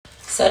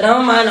So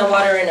don't mind the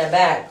water in the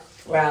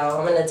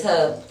background. I'm in the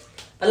tub.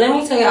 But let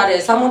me tell y'all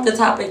this. I want the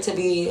topic to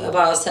be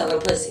about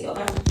selling pussy,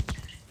 okay?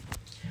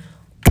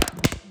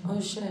 Oh,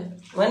 shit.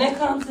 When it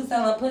comes to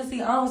selling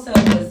pussy, I don't sell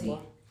pussy.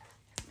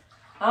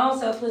 I don't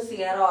sell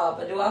pussy at all.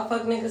 But do I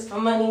fuck niggas for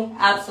money?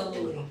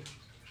 Absolutely.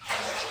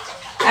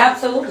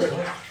 Absolutely.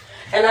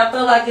 And I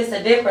feel like it's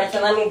a difference.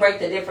 And let me break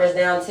the difference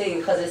down to you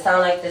because it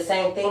sounds like the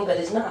same thing, but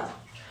it's not.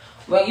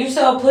 When you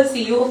sell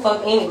pussy, you will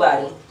fuck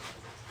anybody.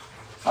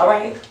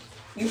 Alright?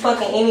 You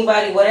fucking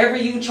anybody. Whatever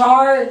you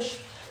charge,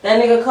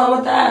 that nigga come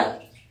with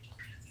that.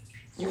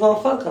 You gonna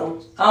fuck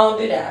him. I don't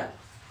do that.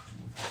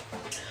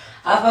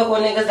 I fuck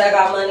with niggas that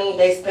got money.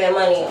 They spend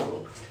money on me.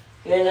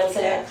 You know what I'm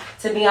saying?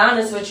 To be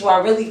honest with you,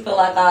 I really feel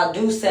like I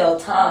do sell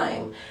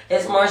time.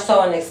 It's more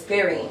so an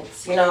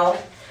experience, you know?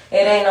 It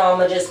ain't no, I'm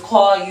gonna just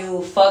call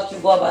you, fuck you,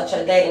 go about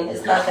your day. And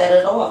it's not that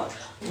at all.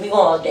 We go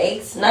on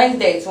dates. Nice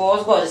dates. We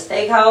always go to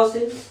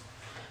steakhouses.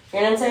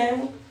 You know what I'm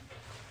saying?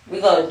 We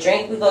go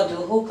drink, we go do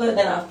hookah,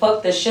 then I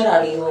fuck the shit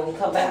out of you when we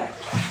come back.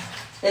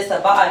 It's a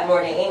vibe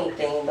more than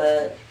anything,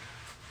 but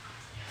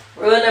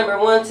rule number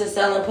one to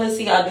selling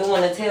pussy, I do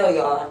want to tell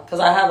y'all, because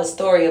I have a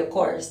story, of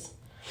course.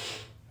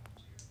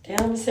 Damn,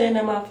 I'm saying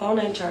that my phone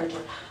ain't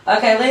charging.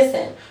 Okay,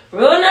 listen.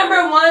 Rule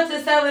number one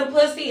to selling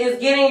pussy is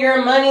getting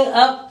your money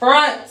up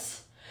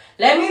front.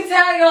 Let me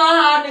tell y'all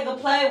how a nigga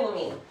play with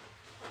me.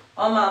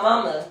 On my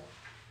mama.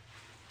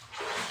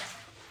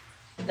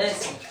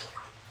 Listen.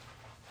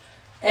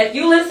 If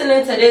you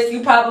listening to this,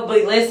 you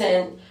probably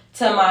listened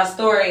to my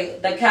story,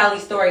 the Cali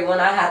story, when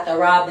I had to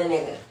rob the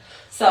nigga.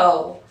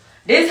 So,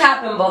 this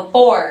happened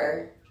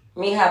before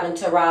me having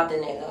to rob the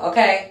nigga,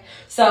 okay?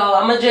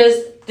 So,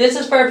 this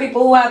is for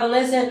people who haven't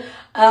listened.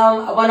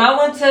 When I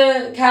went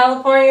to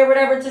California or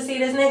whatever to see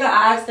this nigga,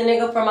 I asked the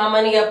nigga for my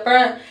money up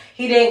front.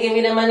 He didn't give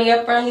me the money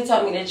up front. He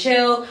told me to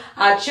chill.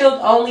 I chilled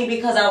only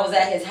because I was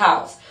at his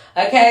house,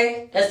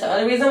 okay? That's the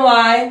only reason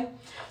why.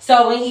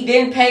 So, when he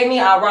didn't pay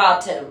me, I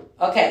robbed him,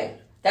 okay?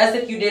 That's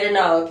if you didn't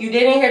know. If you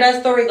didn't hear that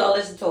story, go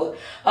listen to it.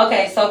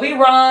 Okay, so we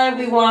won.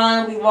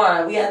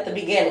 We at the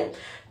beginning.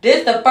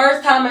 This the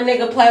first time a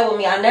nigga play with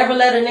me. I never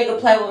let a nigga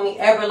play with me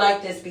ever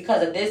like this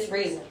because of this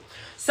reason.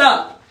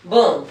 So,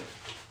 boom.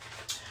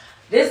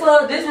 This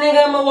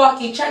nigga in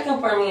Milwaukee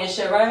checking for me and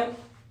shit, right?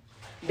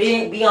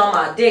 Be on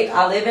my dick.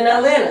 I live in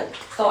Atlanta,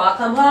 so I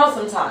come home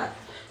sometime.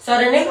 So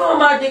the nigga on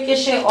my dick and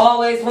shit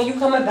always, when you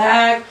come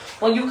back,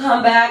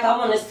 I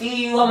want to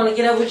see you, I want to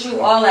get up with you,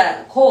 all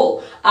that.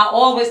 Cool. I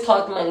always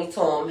talk money to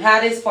him.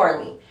 Have this for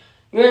me.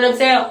 You know what I'm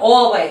saying?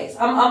 Always.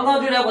 I'm going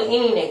to do that with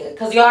any nigga,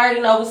 because you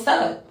already know what's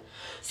up.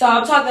 So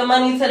I'm talking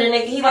money to the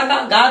nigga. He like,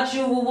 I got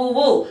you, woo, woo,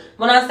 woo.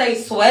 When I say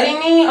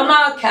sweating me, I'm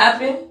not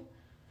capping.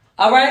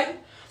 All right?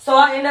 So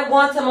I end up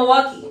going to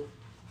Milwaukee.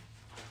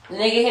 The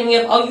nigga hit me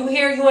up. Oh, you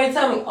here? You ain't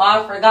tell me. Oh,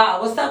 I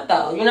forgot. What's up,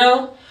 though? You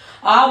know?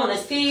 Oh, I want to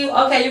see you.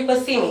 Okay, you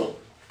can see me.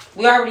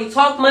 We already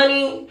talk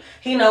money.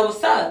 He know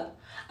what's up.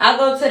 I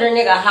go to the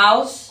nigga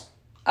house.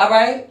 All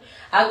right?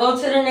 I go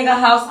to the nigga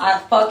house. I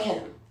fuck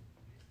him.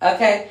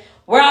 Okay?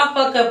 Where I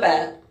fuck up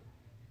at?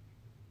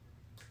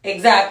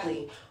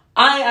 Exactly.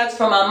 I ain't asked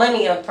for my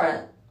money up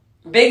front.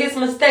 Biggest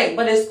mistake.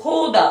 But it's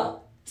cool,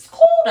 though. It's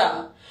cool,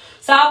 though.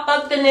 So I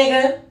fuck the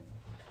nigga.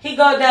 He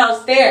go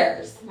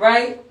downstairs,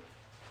 right?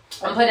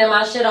 I'm putting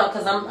my shit on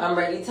because I'm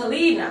ready to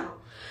leave now.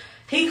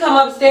 He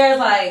come upstairs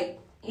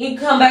he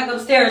come back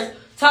upstairs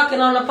talking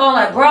on the phone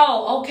like,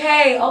 bro,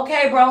 okay,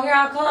 bro, here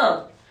I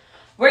come.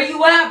 Where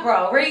you at,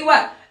 bro? Where you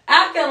at?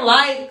 Acting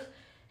like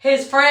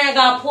his friend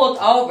got pulled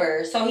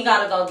over, so he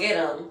gotta go get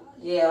him.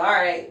 Yeah,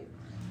 alright.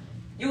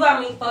 You got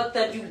me fucked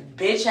up, you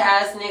bitch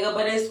ass nigga,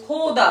 but it's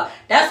cool though.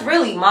 That's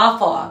really my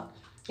fault.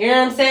 You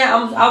know what I'm saying?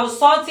 I was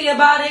salty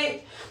about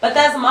it, but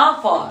that's my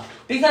fault.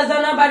 Because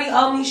don't nobody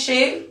owe me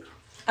shit.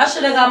 I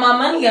should have got my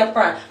money up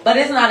front. But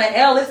it's not an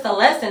L, it's a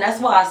lesson. That's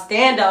why I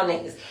stand on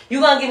niggas.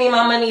 You gonna give me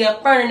my money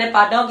up front, and if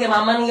I don't get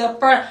my money up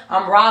front,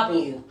 I'm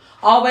robbing you.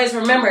 Always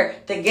remember,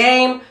 the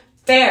game,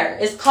 fair.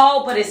 It's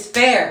cold, but it's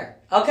fair.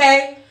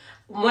 Okay?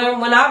 When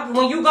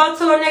you go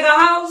to a nigga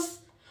house,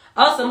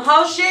 on some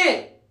hoe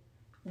shit,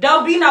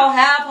 don't be no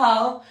half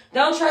hoe.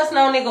 Don't trust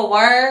no nigga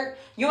word.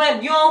 You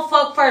don't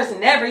fuck first,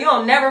 never. You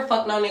don't never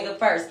fuck no nigga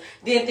first.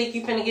 Then think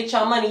you finna get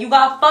your money. You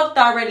got fucked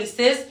already,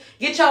 sis.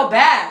 Get your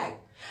bag.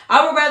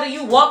 I would rather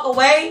you walk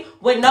away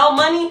with no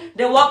money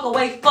than walk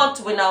away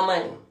fucked with no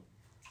money.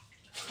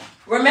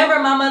 Remember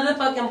my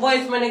motherfucking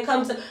voice when it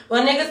comes to,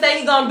 when niggas say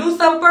he gonna do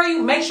something for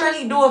you, make sure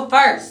he do it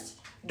first.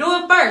 Do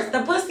it first.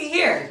 The pussy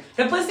here.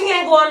 The pussy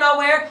ain't going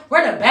nowhere.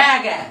 Where the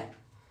bag at?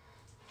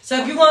 So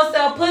if you gonna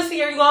sell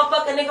pussy or you gonna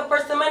fuck a nigga for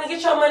some money,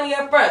 get your money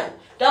up front.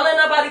 Don't let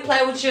nobody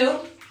play with you.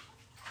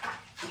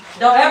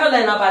 Don't ever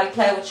let nobody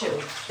play with you.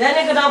 That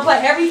nigga don't play.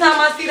 Every time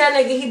I see that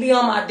nigga, he be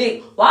on my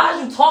dick. Why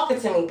are you talking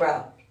to me,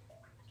 bro?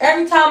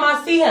 Every time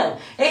I see him.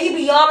 And he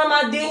be all on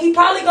my dick. He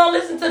probably gonna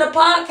listen to the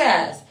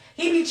podcast.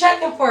 He be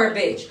checking for a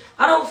bitch.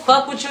 I don't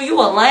fuck with you.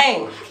 You a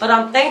lame. But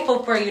I'm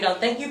thankful for you, though.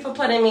 Thank you for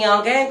putting me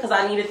on game because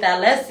I needed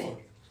that lesson.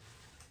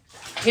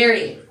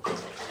 Period.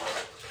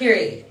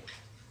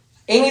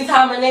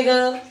 Anytime a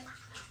nigga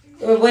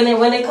When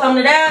it come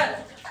to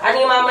that, I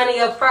need my money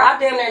up front. I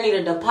damn near need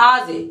a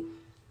deposit.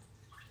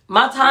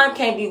 My time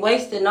can't be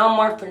wasted no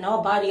more for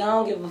nobody. I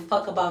don't give a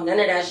fuck about none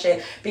of that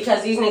shit.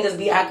 Because these niggas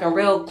be acting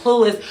real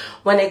clueless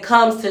when it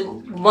comes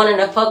to wanting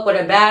to fuck with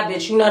a bad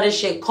bitch. You know this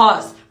shit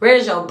costs.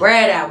 Where's your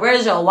bread at?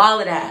 Where's your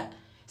wallet at?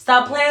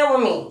 Stop playing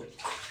with me.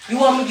 You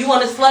want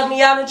to slut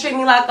me out and treat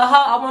me like a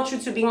hoe? I want you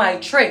to be my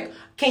trick.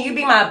 Can you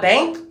be my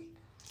bank?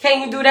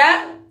 Can you do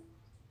that?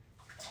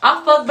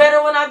 I fuck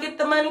better when I get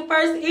the money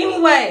first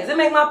anyways. It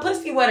make my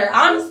pussy wetter,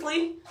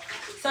 honestly.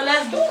 So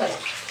let's do it.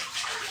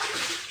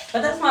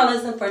 But that's my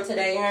lesson for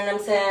today, you know what I'm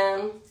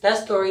saying?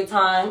 That's story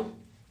time.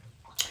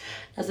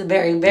 That's a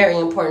very, very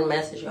important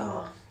message,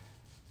 y'all.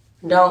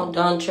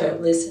 Don't trip.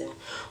 Listen,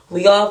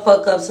 we all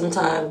fuck up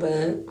sometime,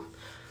 but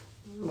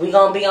we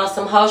gonna be on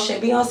some hoe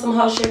shit. Be on some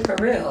hoe shit for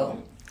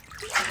real.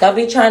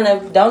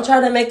 Don't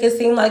try to make it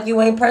seem like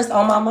you ain't pressed.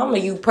 On my mama,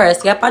 you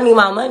pressed. Yep, I need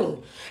my money.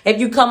 If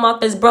you come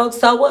off as broke,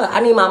 so what? I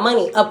need my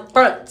money up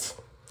front.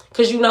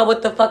 Because you know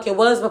what the fuck it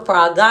was before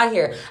I got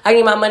here. I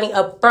need my money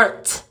up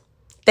front.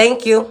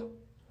 Thank you.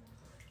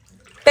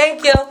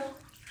 Thank you.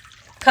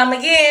 Come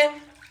again.